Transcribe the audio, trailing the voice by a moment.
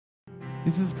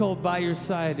This is called By Your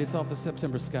Side. It's off the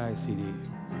September Sky CD.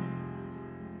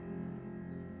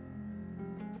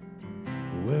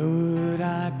 Where would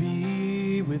I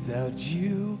be without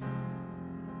you?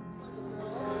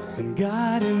 Been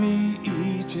guiding me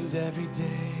each and every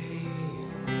day,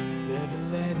 never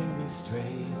letting me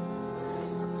stray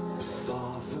too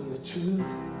far from the truth.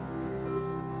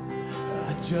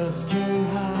 I just can't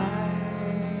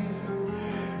hide,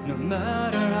 no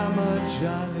matter how much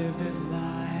I live this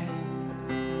life.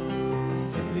 I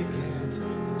simply can't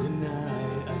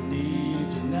deny I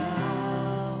need you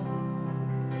now.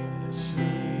 It's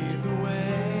me the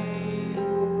way.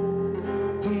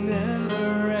 I'll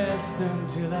never rest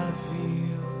until I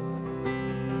feel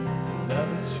the love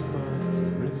that you must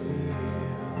reveal.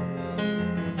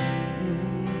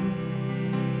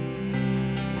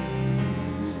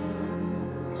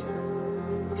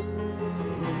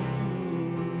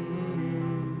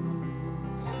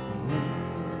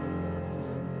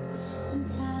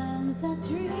 Sometimes I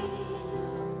dream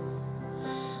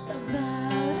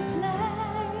about a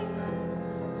place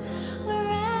where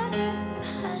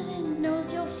everybody knows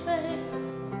your face,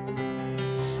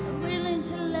 willing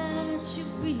to let you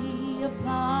be a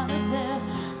part of their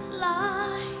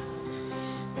life.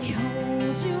 They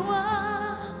hold you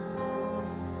up,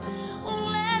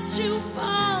 won't let you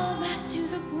fall back to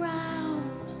the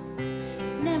ground,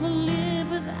 never live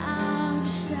without a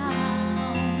sound.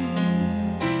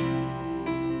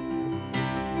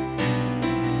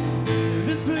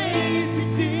 This place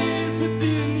exists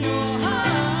within your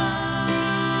heart.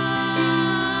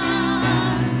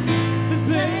 This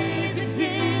place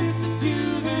exists into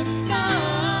the stars.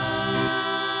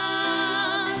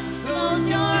 Close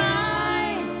your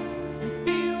eyes and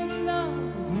feel the love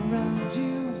around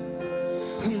you.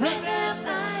 I'm right there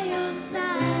by your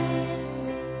side.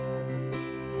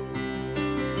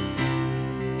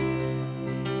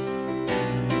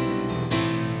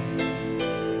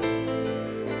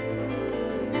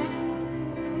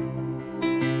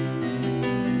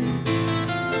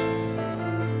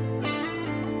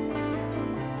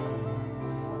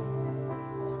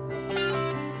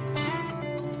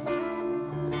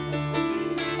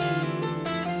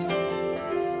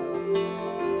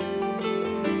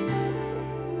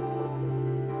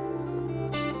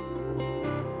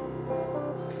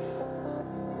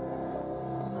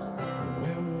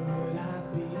 Where would I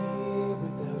be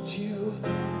without you?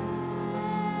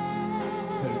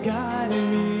 They're guiding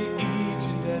me each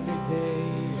and every day,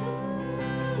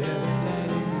 never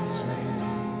letting me stray.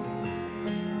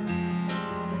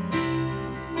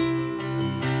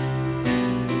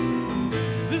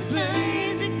 This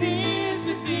place exists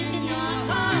within your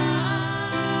heart.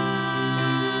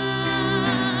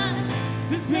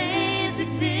 This place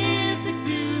exists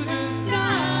into the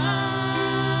stars.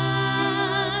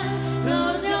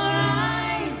 Close your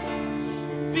eyes,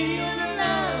 feel the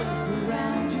love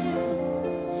around you.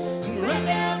 I'm right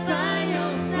there by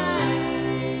your side.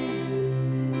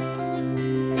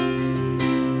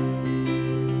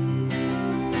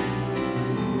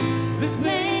 This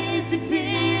place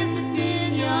exists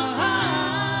within your heart.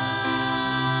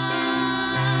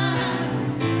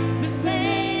 This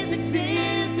place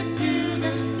exists into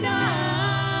the stars.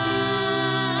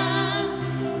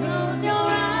 Close your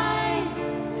eyes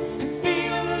and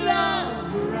feel the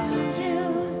love around you.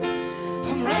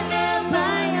 I'm right there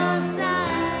by your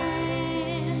side.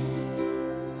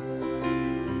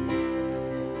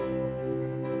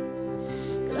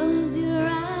 Close your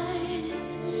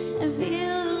eyes and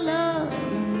feel the love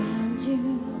around you,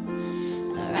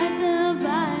 right there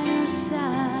by your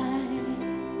side.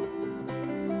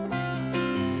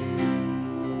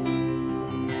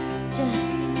 Just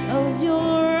close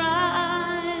your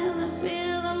eyes and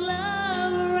feel the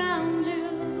love around you.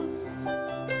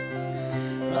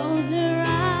 Close your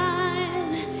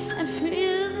eyes and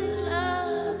feel this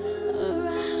love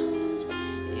around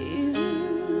you.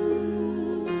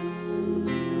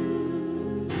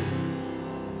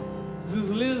 This is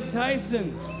Liz Teisan.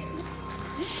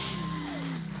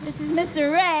 This is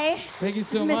Mr. Ray. Thank you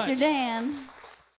so This is much. Mr. Dan.